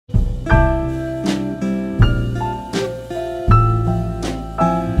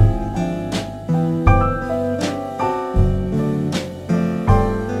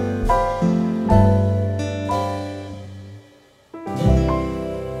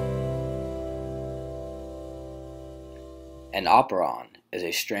An operon is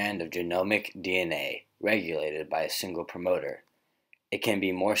a strand of genomic DNA regulated by a single promoter. It can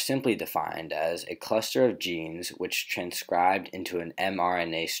be more simply defined as a cluster of genes which transcribed into an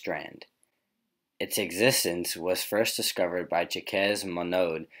mRNA strand. Its existence was first discovered by Jacques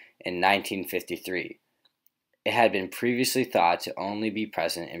Monod in 1953. It had been previously thought to only be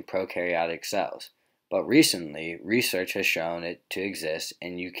present in prokaryotic cells, but recently research has shown it to exist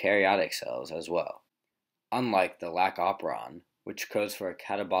in eukaryotic cells as well. Unlike the lac operon, which codes for a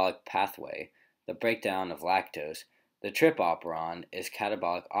catabolic pathway, the breakdown of lactose, the trip operon is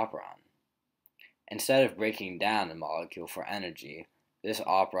catabolic operon. Instead of breaking down a molecule for energy, this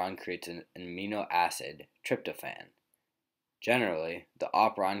operon creates an amino acid, tryptophan. Generally, the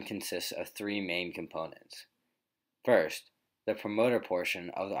operon consists of three main components. First, the promoter portion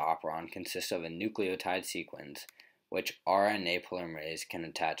of the operon consists of a nucleotide sequence which RNA polymerase can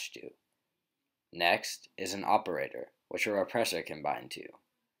attach to. Next is an operator, which a repressor can bind to.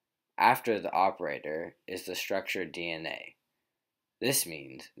 After the operator is the structured DNA. This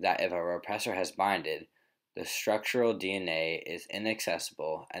means that if a repressor has binded, the structural DNA is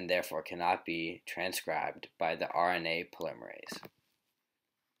inaccessible and therefore cannot be transcribed by the RNA polymerase.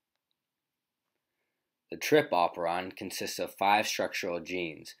 The trip operon consists of 5 structural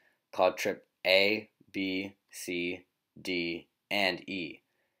genes called trip A, B, C, D, and E.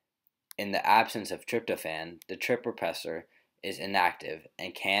 In the absence of tryptophan, the trip repressor is inactive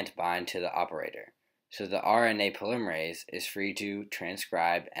and can't bind to the operator, so the RNA polymerase is free to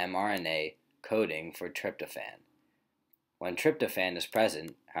transcribe mRNA coding for tryptophan. When tryptophan is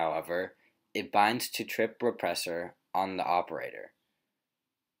present, however, it binds to trip repressor on the operator.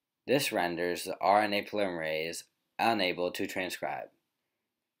 This renders the RNA polymerase unable to transcribe.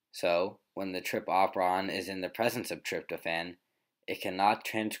 So, when the trip operon is in the presence of tryptophan, it cannot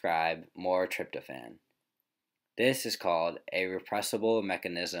transcribe more tryptophan. This is called a repressible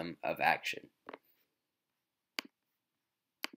mechanism of action.